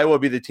think Iowa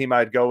would be the team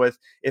I'd go with.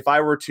 If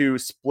I were to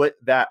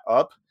split that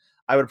up,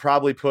 I would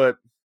probably put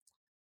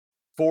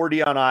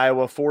 40 on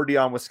Iowa, 40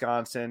 on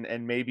Wisconsin,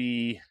 and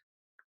maybe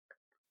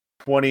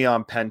 20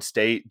 on Penn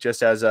State,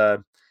 just as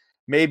a,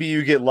 maybe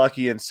you get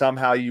lucky and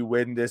somehow you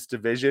win this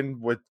division,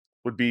 would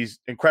be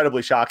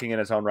incredibly shocking in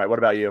its own right. What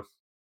about you?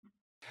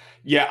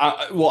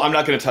 Yeah, well, I'm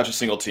not going to touch a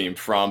single team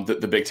from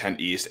the Big Ten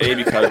East,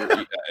 because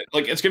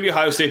like it's going to be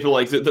Ohio State, but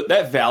like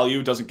that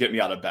value doesn't get me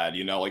out of bed,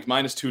 like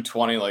minus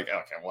 220, like,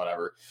 okay,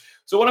 whatever.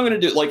 So what I'm going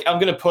to do, like, I'm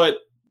going to put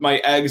my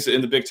eggs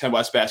in the Big Ten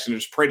West basket and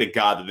just pray to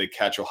God that they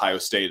catch Ohio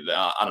State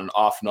on an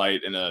off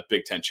night in a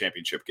Big Ten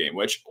championship game,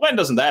 which when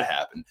doesn't that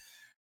happen?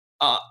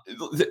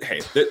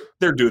 Hey,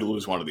 they're due to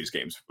lose one of these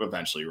games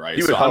eventually, right?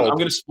 You so would I'm hope.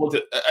 going to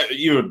split it.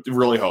 You would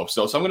really hope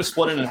so. So I'm going to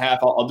split it in half.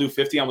 I'll do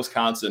 50 on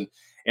Wisconsin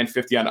and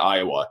 50 on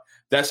Iowa.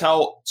 That's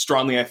how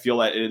strongly I feel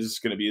that it is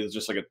going to be. It's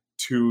just like a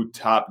two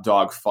top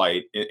dog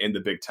fight in the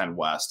Big Ten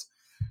West.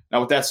 Now,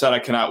 with that said, I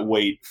cannot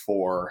wait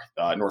for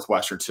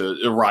Northwestern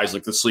to rise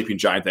like the sleeping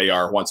giant they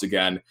are once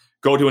again,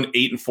 go to an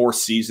 8-4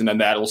 season,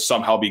 and that will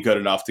somehow be good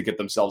enough to get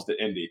themselves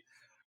to Indy.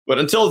 But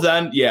until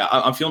then, yeah,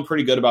 I'm feeling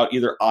pretty good about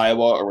either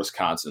Iowa or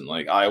Wisconsin.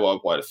 Like Iowa,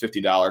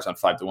 $50 on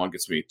 5-1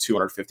 gets me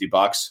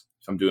 $250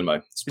 if I'm doing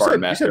my Spartan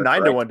math. You said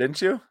 9-1,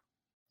 didn't you?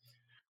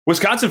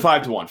 Wisconsin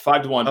 5-1,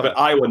 Okay. but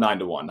Iowa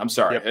 9-1. I'm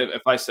sorry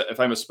if I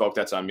misspoke.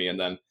 That's on me. And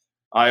then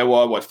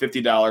Iowa,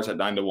 $50 at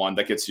 9-1.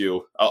 That gets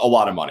you a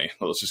lot of money.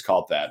 Let's just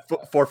call it that.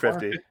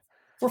 450.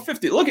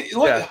 450.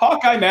 Look at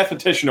Hawkeye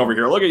mathematician over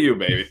here. Look at you,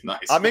 baby.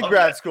 Nice. I'm in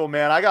grad school,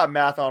 man. I got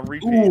math on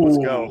repeat. Let's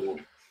go.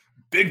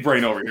 Big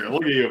brain over here.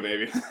 Look at you,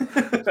 baby.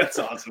 That's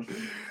awesome.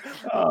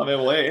 Oh, man.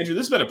 Well, hey, Andrew,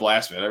 this has been a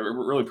blast, man. I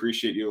really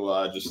appreciate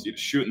you just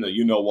shooting the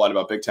you-know-what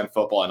about Big Ten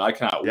football, and I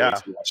cannot wait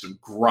to watch some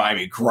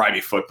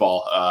grimy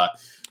football.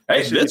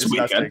 Hey, this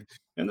weekend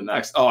and the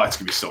next. Oh, it's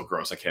going to be so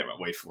gross. I can't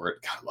wait for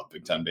it. God, I love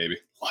Big Ten, baby.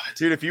 Love it.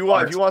 Dude, if you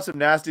want some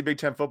nasty Big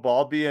Ten football,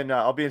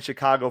 I'll be in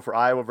Chicago for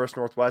Iowa versus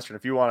Northwestern.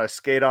 If you want to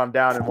skate on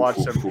down and watch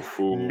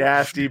some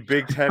nasty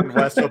Big Ten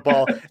West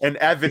football in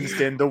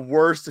Evanston, the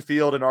worst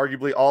field in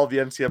arguably all of the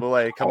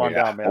NCAA, come on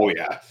down, man.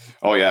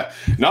 Oh yeah.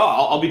 No,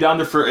 I'll be down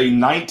there for a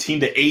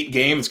 19-8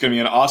 game. It's going to be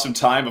an awesome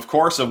time. Of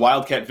course, a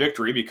Wildcat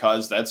victory,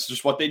 because that's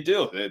just what they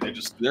do.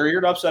 They're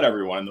here to upset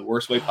everyone in the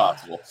worst way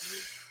possible.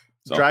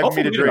 So driving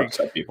me to drink.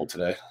 Upset people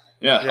today.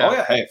 Yeah. Oh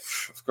yeah. Hey,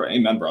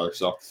 amen, brother.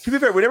 So to be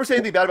fair, we never say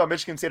anything bad about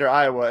Michigan State or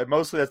Iowa. And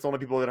mostly that's the only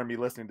people that are going to be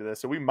listening to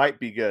this. So we might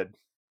be good.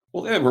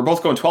 Well, yeah, we're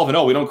both going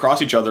 12-0. We don't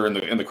cross each other in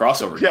the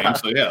crossover game.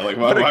 So yeah, like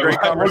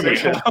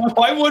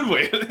why would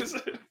we?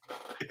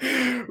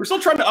 We're still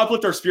trying to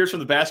uplift our spirits from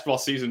the basketball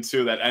season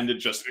too. That ended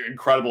just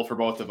incredible for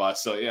both of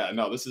us. So yeah,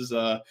 no, this is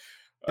God,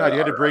 you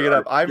had to bring it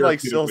up. I'm like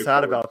still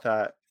sad about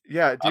that.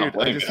 Yeah,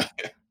 dude.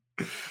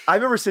 I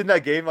remember sitting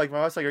that game. Like my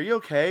wife's like, "Are you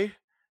okay?"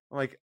 I'm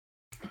like,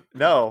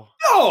 "No,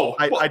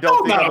 I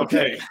don't think I'm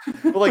okay."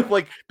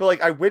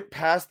 But I went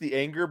past the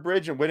anger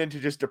bridge and went into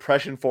just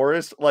depression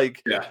forest.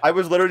 Like I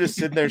was literally just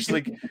sitting there. She's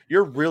like,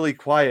 "You're really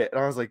quiet,"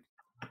 and I was like,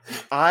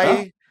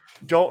 "I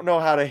don't know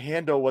how to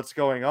handle what's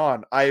going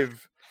on.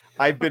 I've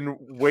been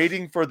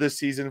waiting for this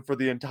season for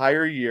the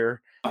entire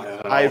year.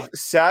 I've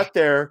sat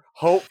there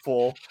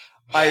hopeful.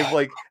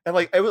 I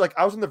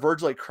was on the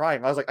verge of like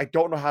crying. I was like, I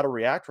don't know how to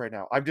react right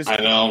now. I'm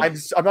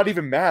not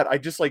even mad. I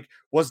just like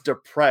was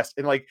depressed.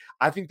 And like,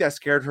 I think that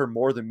scared her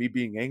more than me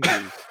being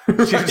angry.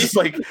 She was just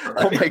like,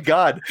 oh my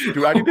God,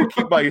 do I need to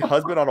keep my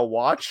husband on a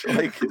watch?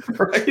 Like,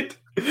 right.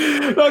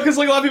 No, because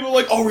like a lot of people are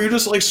like, oh, were you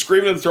just like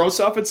screaming and throwing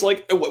stuff? It's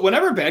like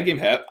whenever a bad game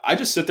happens, I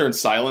just sit there in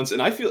silence,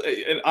 and I feel,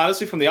 and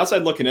honestly, from the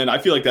outside looking in, I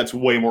feel like that's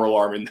way more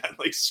alarming than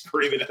like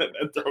screaming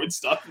and throwing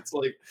stuff. It's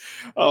like,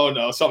 oh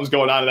no, something's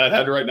going on in that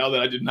head right now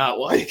that I did not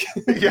like.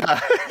 Yeah,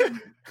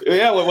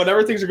 yeah.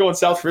 Whenever things are going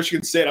south for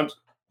Michigan State, I'm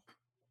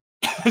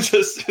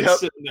just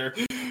sitting there.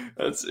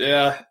 That's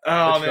yeah.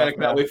 Oh man, I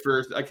cannot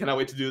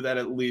wait to do that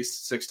at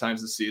least 6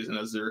 times this season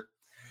as they're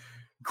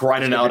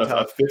grinding out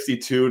a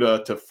 52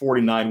 to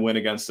 49 win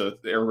against the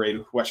air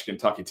raid West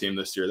Kentucky team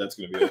this year. That's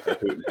going to be a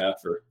hoot and a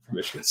half for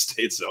Michigan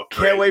State. So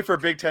can't wait for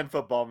Big Ten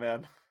football,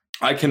 man.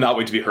 I cannot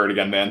wait to be hurt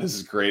again, man. This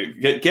is great.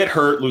 Get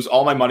hurt, lose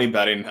all my money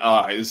betting.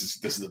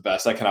 This is the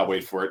best. I cannot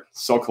wait for it.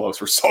 So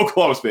close. We're so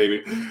close,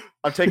 baby.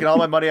 I'm taking all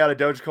my money out of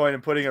Dogecoin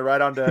and putting it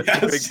right onto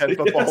Big Ten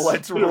football. Yes.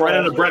 Let's roll. Right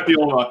on the Brett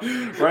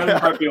Bielema. Right on the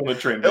Brett Bielema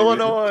train, baby.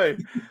 Illinois.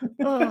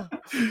 Love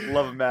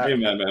it, Matt.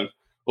 Amen, man.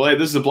 Well, hey,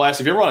 this is a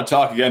blast. If you ever want to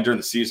talk again during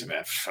the season,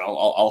 man,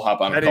 I'll hop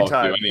on and talk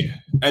to you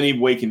any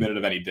waking minute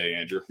of any day,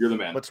 Andrew. You're the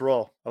man. Let's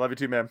roll. I love you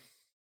too, man.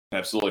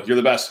 Absolutely. You're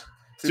the best.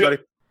 See you, buddy.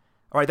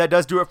 All right, that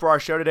does do it for our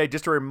show today.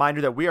 Just a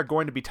reminder that we are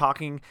going to be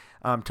talking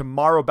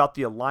tomorrow about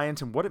the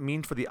Alliance and what it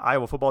means for the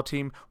Iowa football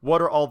team.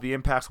 What are all the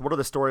impacts? What are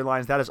the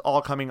storylines? That is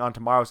all coming on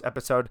tomorrow's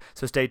episode,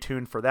 so stay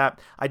tuned for that.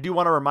 I do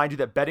want to remind you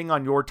that betting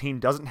on your team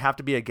doesn't have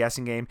to be a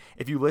guessing game.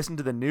 If you listen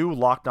to the new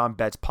Locked On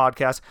Bets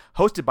podcast,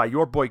 hosted by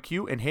your boy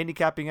Q and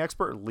handicapping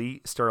expert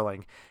Lee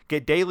Sterling.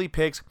 Get daily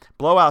picks,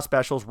 blowout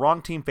specials,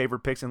 wrong team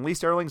favorite picks, and Lee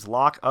Sterling's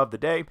lock of the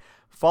day.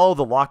 Follow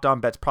the Locked On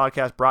Bets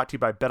podcast brought to you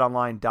by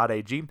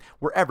betonline.ag,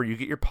 wherever you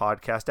get your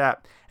podcast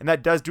at. And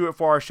that does do it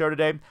for our show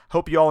today.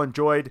 Hope you all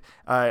enjoyed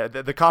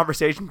the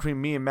conversation between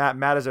me and Matt.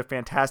 Matt is a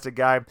fantastic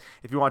guy.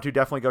 If you want to,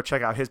 definitely go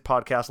check out his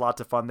podcast.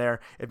 Lots of fun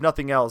there. If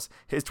nothing else,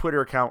 his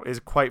Twitter account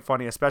is quite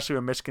funny, especially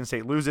when Michigan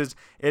State loses.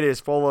 It is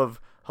full of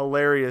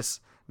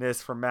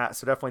hilariousness from Matt,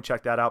 so definitely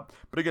check that out.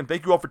 But again,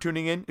 thank you all for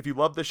tuning in. If you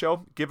love the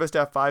show, give us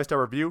that 5-star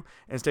review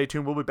and stay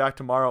tuned. We'll be back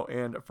tomorrow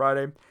and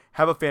Friday.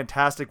 Have a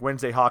fantastic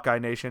Wednesday, Hawkeye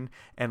Nation,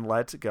 and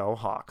let's go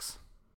Hawks.